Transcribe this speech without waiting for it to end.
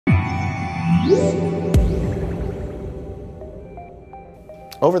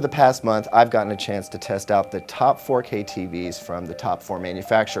Over the past month, I've gotten a chance to test out the top 4K TVs from the top 4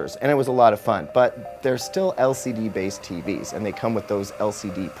 manufacturers, and it was a lot of fun, but they're still LCD-based TVs, and they come with those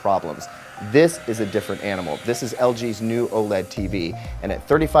LCD problems. This is a different animal. This is LG's new OLED TV, and at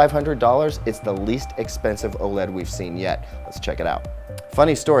 $3,500, it's the least expensive OLED we've seen yet. Let's check it out.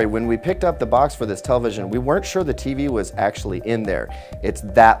 Funny story, when we picked up the box for this television, we weren't sure the TV was actually in there. It's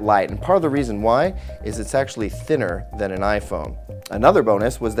that light, and part of the reason why is it's actually thinner than an iPhone. Another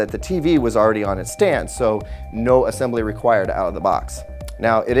bonus was that the TV was already on its stand, so no assembly required out of the box.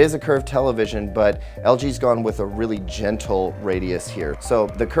 Now, it is a curved television, but LG's gone with a really gentle radius here, so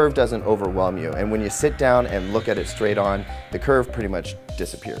the curve doesn't overwhelm you, and when you sit down and look at it straight on, the curve pretty much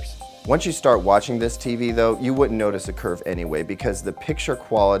disappears. Once you start watching this TV though, you wouldn't notice a curve anyway because the picture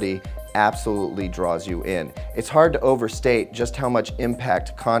quality absolutely draws you in. It's hard to overstate just how much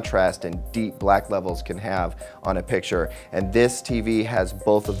impact, contrast, and deep black levels can have on a picture, and this TV has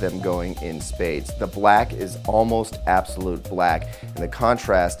both of them going in spades. The black is almost absolute black, and the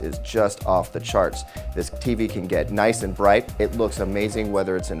contrast is just off the charts. This TV can get nice and bright. It looks amazing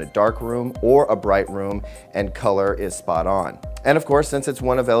whether it's in a dark room or a bright room, and color is spot on. And of course, since it's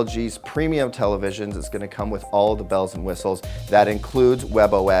one of LG's premium televisions, it's going to come with all the bells and whistles. That includes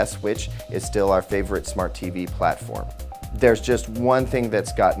WebOS, which is still our favorite smart TV platform. There's just one thing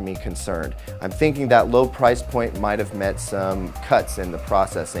that's gotten me concerned. I'm thinking that low price point might have met some cuts in the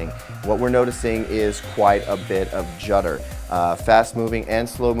processing. What we're noticing is quite a bit of judder. Fast moving and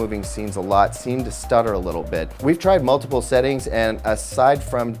slow moving scenes seem to stutter a little bit. We've tried multiple settings, and aside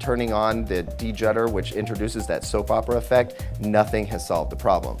from turning on the de-judder, which introduces that soap opera effect, nothing has solved the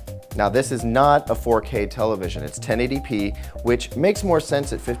problem. Now, this is not a 4K television, it's 1080p, which makes more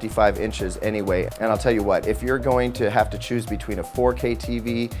sense at 55 inches anyway. And I'll tell you what, if you're going to have to choose between a 4K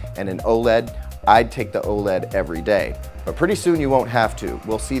TV and an OLED, I'd take the OLED every day. But pretty soon you won't have to.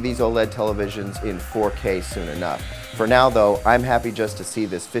 We'll see these OLED televisions in 4K soon enough. For now though, I'm happy just to see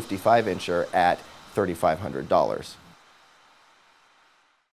this 55-incher at $3,500.